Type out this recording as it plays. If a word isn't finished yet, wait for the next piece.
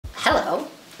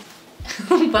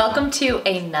Welcome to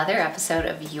another episode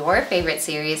of your favorite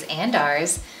series and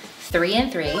ours, 3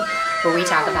 and 3, where we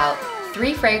talk about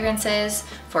 3 fragrances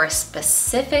for a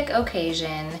specific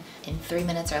occasion in 3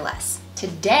 minutes or less.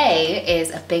 Today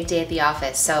is a big day at the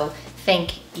office, so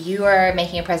think you are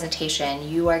making a presentation,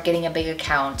 you are getting a big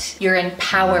account, you're in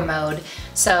power mode,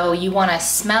 so you want to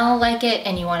smell like it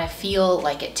and you want to feel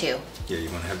like it too. Yeah, you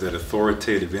want to have that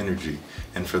authoritative energy.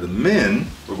 And for the men,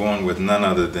 we're going with none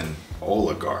other than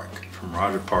Oligarch from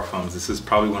Roger Parfums. This is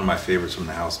probably one of my favorites from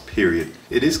the house, period.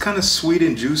 It is kind of sweet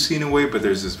and juicy in a way, but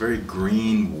there's this very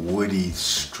green, woody,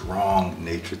 strong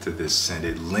nature to this scent.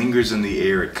 It lingers in the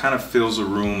air. It kind of fills a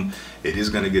room. It is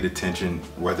going to get attention,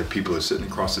 whether people are sitting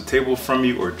across the table from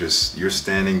you or just you're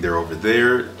standing there over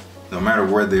there. No matter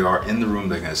where they are in the room,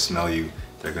 they're going to smell you.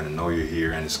 They're going to know you're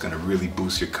here, and it's going to really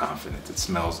boost your confidence. It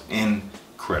smells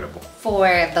incredible. For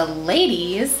the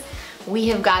ladies, we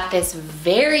have got this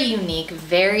very unique,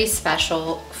 very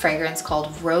special fragrance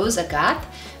called Rose Agate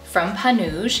from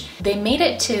Panurge. They made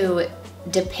it to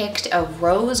depict a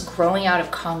rose growing out of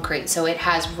concrete. So it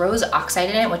has rose oxide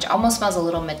in it, which almost smells a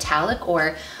little metallic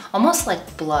or almost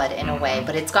like blood in a way,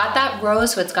 but it's got that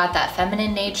rose, so it's got that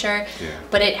feminine nature,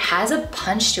 but it has a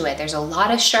punch to it. There's a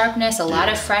lot of sharpness, a lot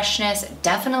of freshness,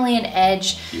 definitely an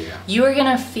edge. You are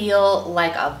gonna feel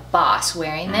like a boss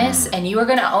wearing this, and you are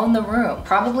gonna own the room.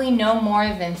 Probably no more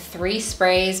than 3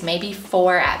 sprays, maybe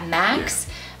 4 at max.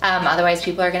 Otherwise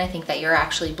people are gonna think that you're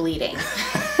actually bleeding.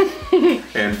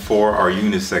 And for our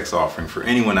unisex offering, for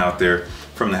anyone out there,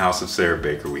 from the house of Sarah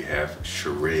Baker, we have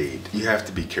Charade. You have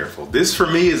to be careful. This for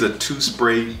me is a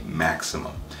 2-spray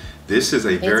maximum. This is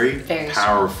a very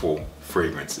powerful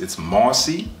fragrance. It's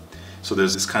mossy, so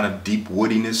there's this kind of deep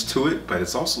woodiness to it, but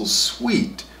it's also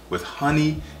sweet with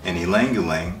honey and ylang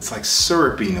ylang. It's like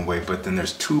syrupy in a way, but then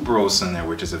there's tuberose in there,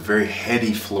 which is a very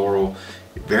heady floral,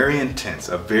 very intense,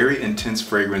 a very intense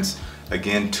fragrance.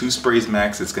 Again, 2 sprays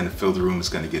max. It's going to fill the room. It's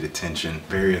going to get attention.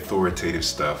 Very authoritative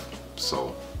stuff.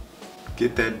 So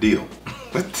get that deal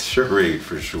with Charade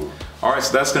for sure. All right,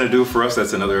 so that's going to do it for us.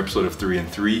 That's another episode of 3 and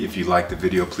 3. If you liked the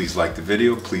video, please like the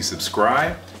video. Please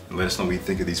subscribe and let us know what you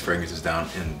think of these fragrances down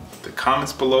in the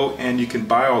comments below. And you can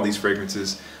buy all these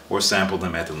fragrances or sample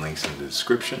them at the links in the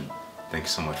description. Thank you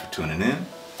so much for tuning in.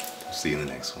 See you in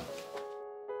the next one.